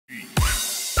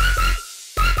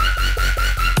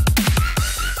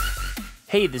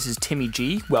Hey, this is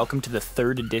TimmyG. Welcome to the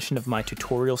third edition of my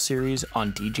tutorial series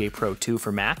on DJay Pro 2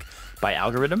 for Mac by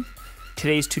Algoriddim.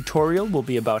 Today's tutorial will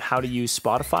be about how to use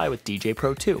Spotify with DJay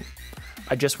Pro 2.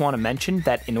 I just want to mention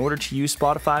that in order to use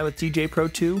Spotify with DJay Pro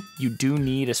 2, you do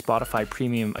need a Spotify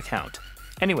Premium account.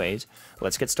 Anyways,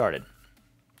 let's get started.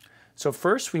 So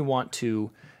first we want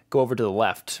to go over to the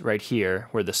left right here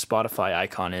where the Spotify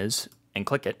icon is and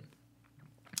click it.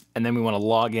 And then we want to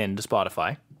log in to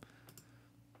Spotify.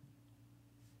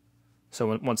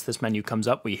 So once this menu comes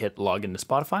up, we hit log into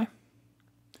Spotify.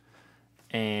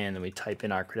 And then we type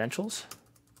in our credentials.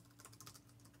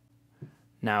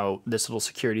 Now this little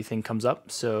security thing comes up,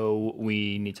 so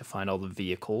we need to find all the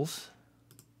vehicles.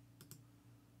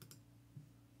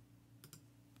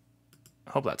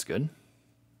 I hope that's good.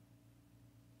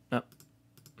 Oh.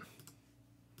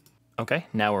 Okay,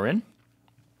 now we're in.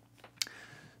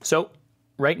 So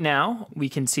right now we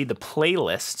can see the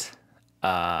playlist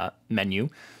menu.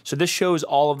 So this shows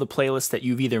all of the playlists that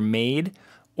you've either made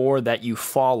or that you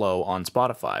follow on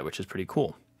Spotify, which is pretty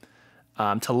cool.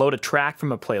 To load a track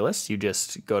from a playlist, you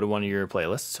just go to one of your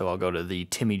playlists. So I'll go to the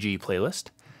TimmyG playlist,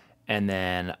 and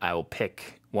then I will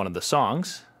pick one of the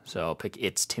songs. So I'll pick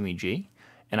It's TimmyG,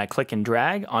 and I click and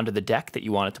drag onto the deck that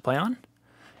you want it to play on,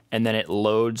 and then it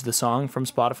loads the song from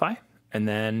Spotify, and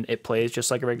then it plays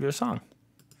just like a regular song.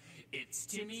 It's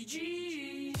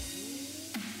TimmyG.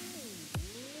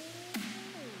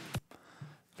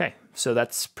 Okay, so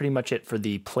that's pretty much it for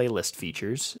the playlist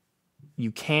features. You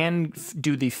can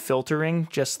do the filtering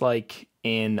just like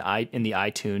in the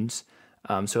iTunes.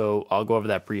 So I'll go over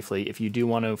that briefly. If you do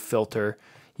want to filter,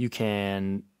 you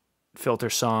can filter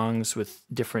songs with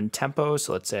different tempos.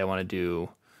 So let's say I want to do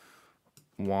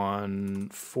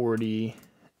 140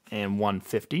 and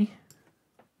 150.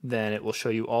 Then it will show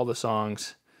you all the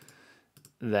songs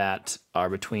that are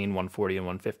between 140 and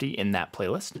 150 in that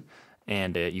playlist.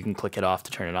 And you can click it off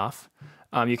to turn it off.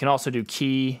 You can also do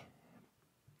key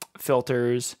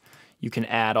filters. You can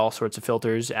add all sorts of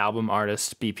filters: album,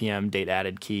 artist, BPM, date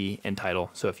added, key, and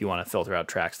title. So if you want to filter out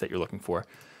tracks that you're looking for,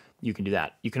 you can do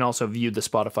that. You can also view the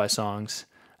Spotify songs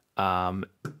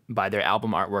by their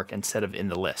album artwork instead of in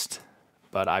the list,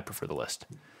 but I prefer the list.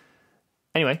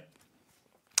 Anyway,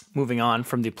 moving on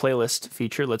from the playlist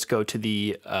feature, let's go to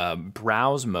the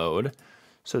browse mode.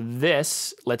 So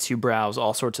this lets you browse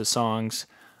all sorts of songs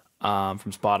from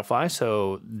Spotify.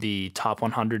 So the top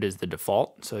 100 is the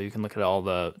default. So you can look at all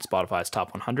the Spotify's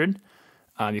top 100.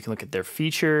 You can look at their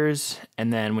features.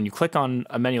 And then when you click on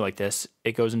a menu like this,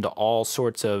 it goes into all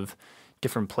sorts of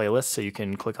different playlists. So you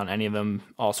can click on any of them,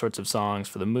 all sorts of songs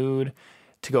for the mood.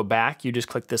 To go back, you just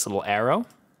click this little arrow.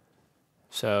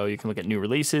 So you can look at new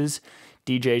releases,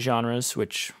 DJ genres,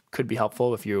 which could be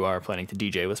helpful if you are planning to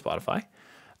DJ with Spotify.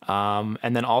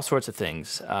 And then all sorts of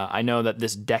things. I know that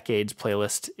this Decades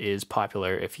playlist is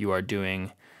popular if you are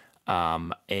doing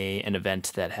an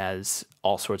event that has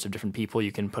all sorts of different people.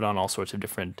 You can put on all sorts of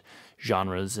different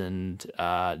genres and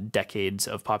decades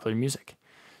of popular music.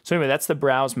 So anyway, that's the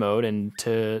browse mode. And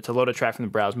to load a track from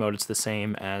the browse mode, it's the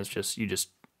same as you just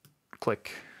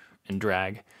click and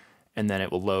drag, and then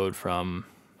it will load from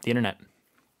the internet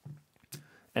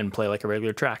and play like a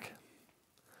regular track.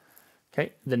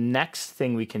 Okay, the next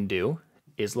thing we can do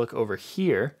is look over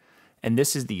here, and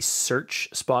this is the search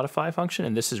Spotify function,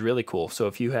 and this is really cool. So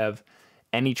if you have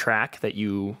any track that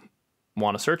you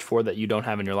want to search for that you don't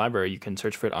have in your library, you can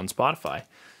search for it on Spotify.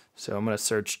 So I'm going to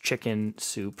search Chicken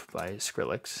Soup by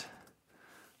Skrillex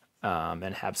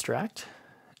and Abstract,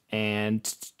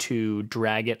 and to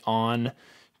drag it on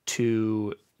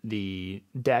to the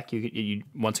deck, you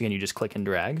once again, you just click and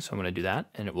drag. So I'm going to do that,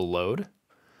 and it will load.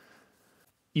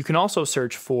 You can also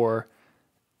search for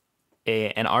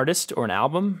an artist or an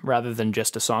album rather than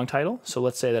just a song title. So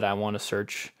let's say that I want to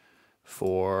search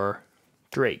for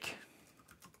Drake.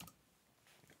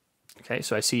 Okay,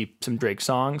 so I see some Drake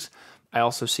songs. I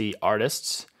also see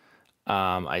artists.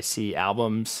 I see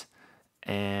albums,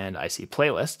 and I see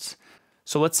playlists.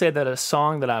 So let's say that a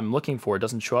song that I'm looking for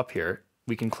doesn't show up here.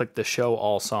 We can click the Show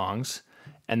All Songs,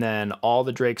 and then all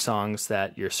the Drake songs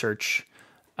that your search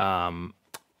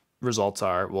results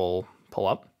will pull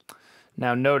up.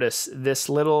 Now notice this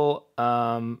little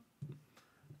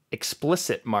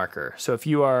explicit marker. So if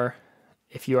you are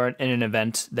in an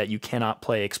event that you cannot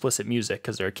play explicit music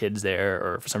because there are kids there,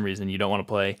 or for some reason you don't want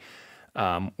to play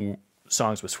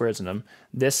songs with swears in them,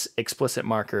 this explicit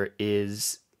marker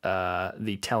is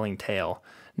the telling tale.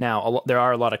 Now there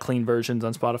are a lot of clean versions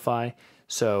on Spotify.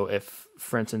 So if,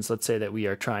 for instance, let's say that we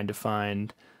are trying to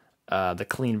find the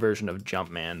clean version of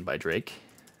Jumpman by Drake.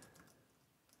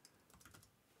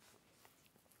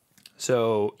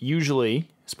 So usually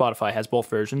Spotify has both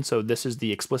versions. So this is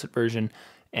the explicit version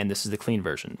and this is the clean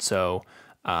version. So,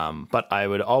 but I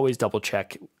would always double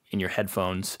check in your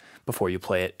headphones before you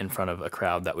play it in front of a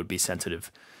crowd that would be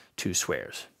sensitive to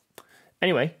swears.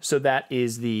 Anyway, so that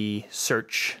is the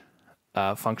search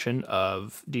function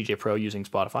of DJay Pro using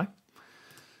Spotify.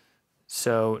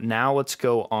 So now let's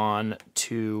go on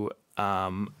to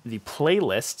the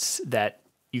playlists that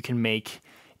you can make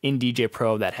in DJay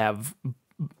Pro that have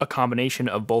a combination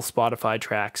of both Spotify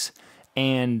tracks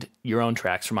and your own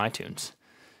tracks from iTunes.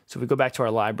 So if we go back to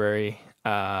our library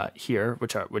here,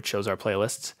 which shows our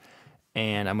playlists,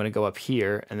 and I'm going to go up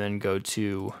here and then go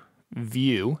to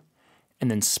View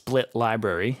and then Split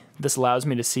Library. This allows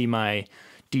me to see my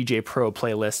DJay Pro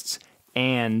playlists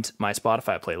and my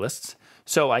Spotify playlists.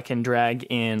 So I can drag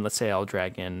in, let's say I'll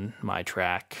drag in my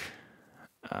track,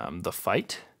 The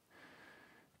Fight,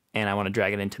 and I want to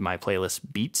drag it into my playlist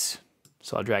Beats.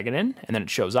 So I'll drag it in and then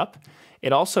it shows up.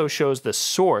 It also shows the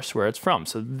source where it's from.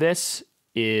 So this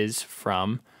is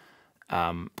from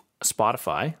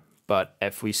Spotify, but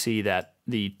if we see that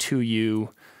the 2U,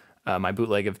 my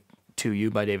bootleg of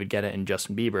 2U by David Guetta and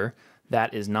Justin Bieber,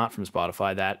 that is not from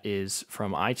Spotify, that is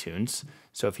from iTunes.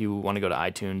 So if you want to go to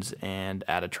iTunes and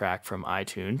add a track from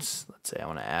iTunes, let's say I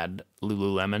want to add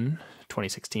Lululemon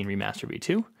 2016 Remaster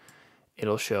V2,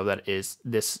 it'll show that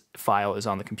this file is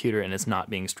on the computer and it's not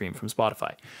being streamed from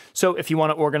Spotify. So if you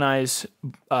want to organize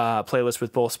playlists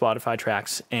with both Spotify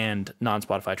tracks and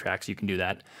non-Spotify tracks, you can do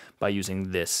that by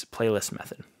using this playlist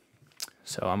method.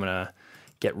 So I'm going to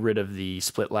get rid of the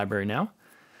split library now.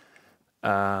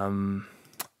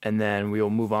 And then we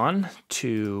will move on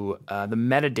to the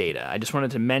metadata. I just wanted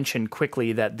to mention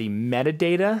quickly that the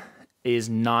metadata is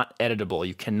not editable.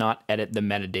 You cannot edit the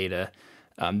metadata.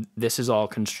 This is all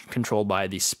controlled by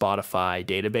the Spotify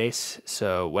database.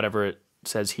 So whatever it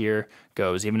says here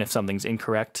goes. Even if something's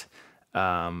incorrect,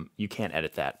 you can't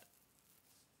edit that.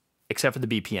 Except for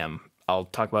the BPM. I'll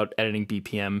talk about editing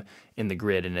BPM in the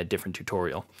grid in a different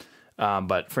tutorial.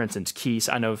 But for instance, keys,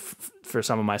 I know for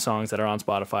some of my songs that are on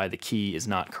Spotify, the key is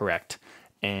not correct,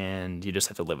 and you just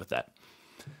have to live with that.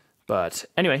 But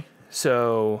anyway,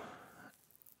 so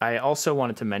I also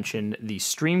wanted to mention the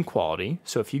stream quality.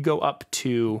 So if you go up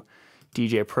to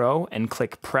DJay Pro and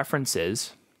click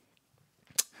Preferences,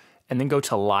 and then go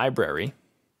to Library.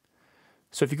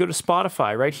 So if you go to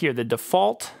Spotify, right here, the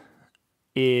default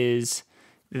is,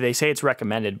 they say it's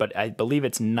recommended, but I believe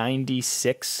it's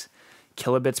 96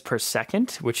 kilobits per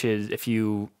second, which is, if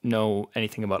you know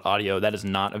anything about audio, that is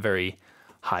not a very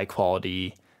high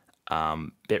quality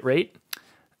bit rate.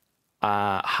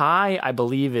 High, I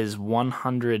believe, is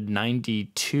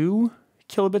 192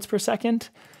 kilobits per second,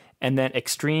 and then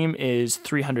extreme is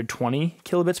 320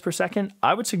 kilobits per second.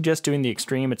 I would suggest doing the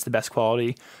extreme. It's the best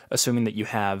quality, assuming that you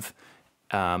have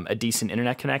a decent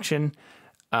internet connection.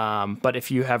 But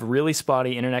if you have really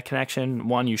spotty internet connection,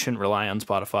 one, you shouldn't rely on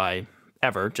Spotify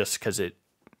ever, just because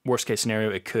worst case scenario,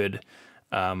 it could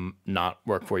not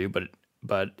work for you.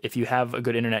 But if you have a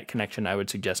good internet connection, I would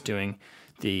suggest doing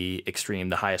the extreme,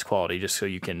 the highest quality, just so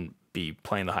you can be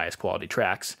playing the highest quality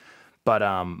tracks. But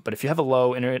if you have a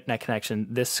low internet connection,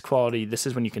 this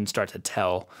is when you can start to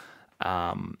tell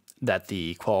that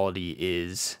the quality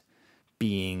is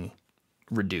being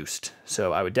reduced.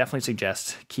 So I would definitely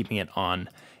suggest keeping it on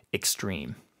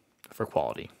extreme for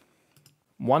quality.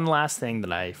 One last thing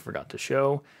that I forgot to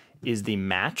show is the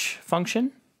match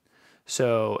function.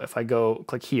 So if I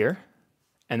click here,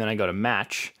 and then I go to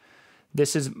match,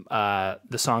 this is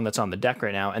the song that's on the deck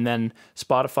right now, and then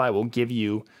Spotify will give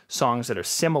you songs that are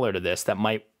similar to this that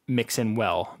might mix in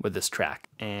well with this track.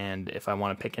 And if I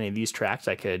want to pick any of these tracks,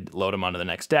 I could load them onto the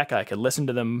next deck. I could listen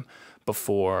to them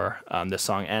before this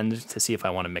song ends to see if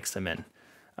I want to mix them in.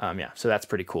 Yeah, so that's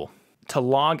pretty cool. To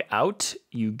log out,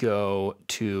 you go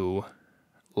to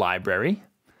Library,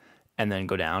 and then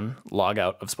go down, log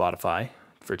out of Spotify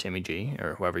for TimmyG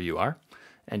or whoever you are,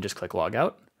 and just click log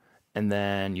out, and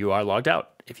then you are logged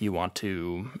out. If you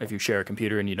share a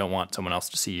computer and you don't want someone else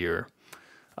to see your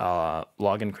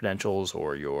login credentials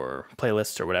or your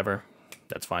playlists or whatever,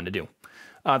 that's fine to do.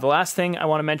 The last thing I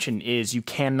want to mention is you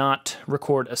cannot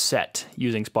record a set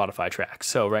using Spotify tracks.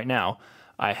 So right now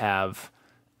I have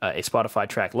a Spotify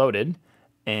track loaded,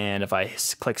 and if I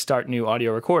click Start New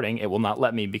Audio Recording, it will not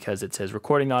let me because it says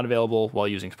recording not available while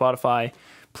using Spotify.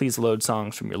 Please load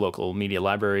songs from your local media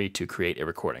library to create a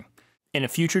recording. In a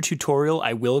future tutorial,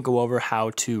 I will go over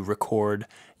how to record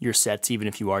your sets even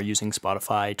if you are using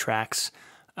Spotify tracks,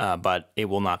 but it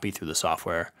will not be through the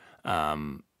software.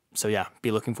 So yeah,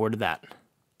 be looking forward to that.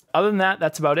 Other than that,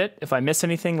 that's about it. If I missed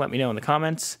anything, let me know in the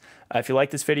comments. If you like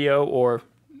this video, or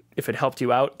If it helped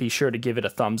you out, be sure to give it a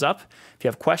thumbs up. If you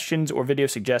have questions or video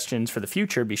suggestions for the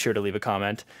future, be sure to leave a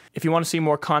comment. If you want to see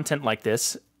more content like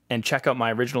this and check out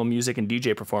my original music and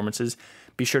DJ performances,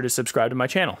 be sure to subscribe to my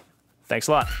channel. Thanks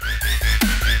a lot.